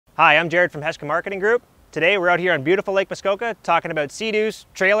Hi, I'm Jared from Heshka Marketing Group. Today we're out here on beautiful Lake Muskoka talking about Sea-Doos,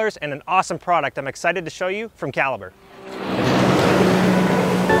 trailers, and an awesome product I'm excited to show you from Caliber.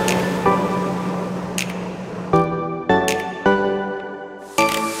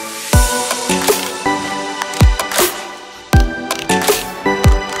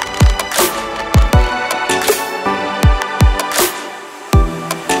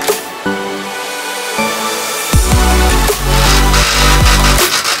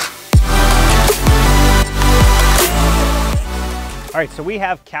 All right, so we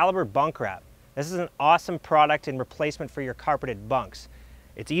have Caliber Bunk Wrap. This is an awesome product in replacement for your carpeted bunks.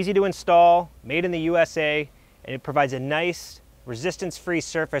 It's easy to install, made in the USA, and it provides a nice resistance-free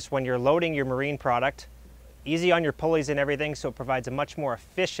surface when you're loading your marine product. Easy on your pulleys and everything, so it provides a much more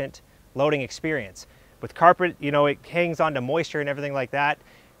efficient loading experience. With carpet, it hangs on to moisture and everything like that,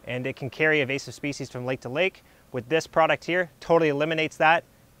 and it can carry invasive species from lake to lake. With this product here, totally eliminates that.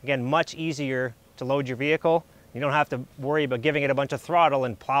 Again, much easier to load your vehicle. You don't have to worry about giving it a bunch of throttle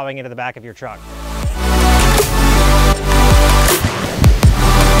and plowing into the back of your truck.